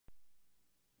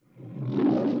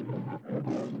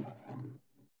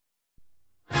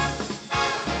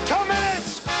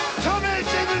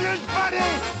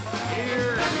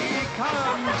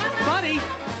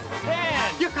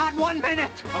1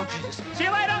 minute. Oh, Jesus. See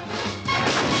you later.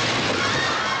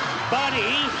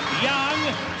 Buddy Young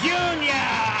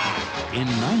Jr. In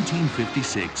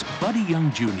 1956, Buddy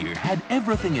Young Jr. had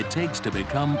everything it takes to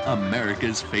become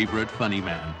America's favorite funny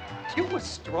man. You were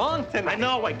strong tonight. I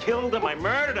know, I killed him, I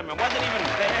murdered him, it wasn't even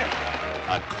fair.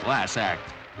 A class act.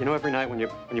 You know, every night when you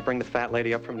bring the fat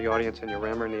lady up from the audience and you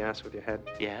ram her in the ass with your head,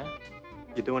 Yeah?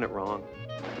 you're doing it wrong.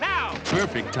 Now!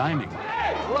 Perfect timing.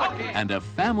 And a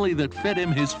family that fed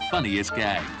him his funniest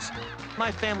gags.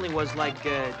 My family was like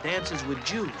dances with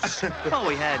Jews. All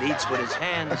we had, eats with his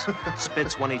hands,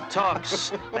 spits when he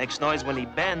talks, makes noise when he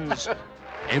bends.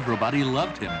 Everybody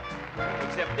loved him.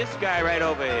 Except this guy right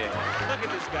over here. Look at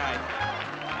this guy.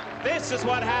 This is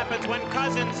what happens when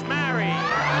cousins marry.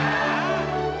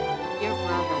 Your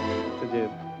brother. Did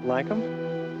you like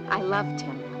him? I loved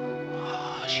him.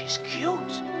 Oh, she's cute.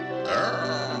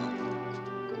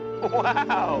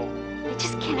 Wow. I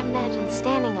just can't imagine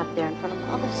standing up there in front of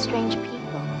all those strange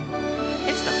people.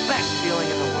 It's the best feeling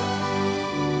in the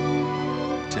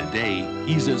world. Today,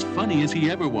 he's as funny as he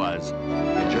ever was.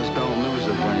 You just don't lose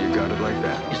it when you got it like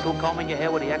that. You still combing your hair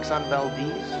with the Exxon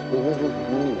Valdez?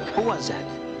 Who was that?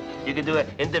 You could do an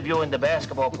interviewing the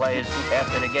basketball players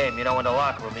after the game, you know, in the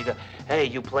locker room. You go, hey,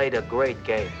 you played a great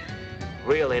game.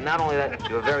 Really, not only that,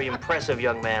 you're a very impressive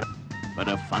young man. But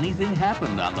a funny thing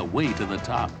happened on the way to the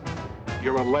top.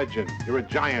 You're a legend. You're a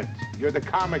giant. You're the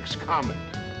comics comic.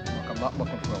 Look, I'm not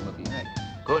looking for a looky egg.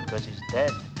 Good, because he's dead.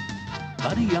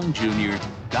 Buddy Young Jr.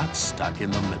 got stuck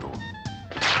in the middle.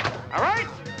 All right?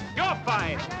 You're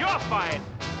fired. You're fired.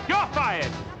 You're fired.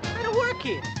 I don't work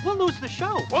here. We'll lose the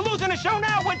show. We're losing the show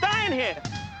now. We're dying here.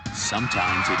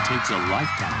 Sometimes it takes a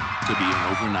lifetime to be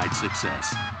an overnight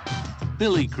success.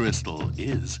 Billy Crystal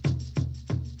is.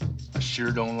 I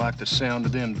sure don't like the sound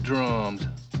of them drums.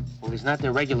 Well, he's not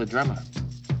their regular drummer.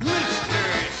 Great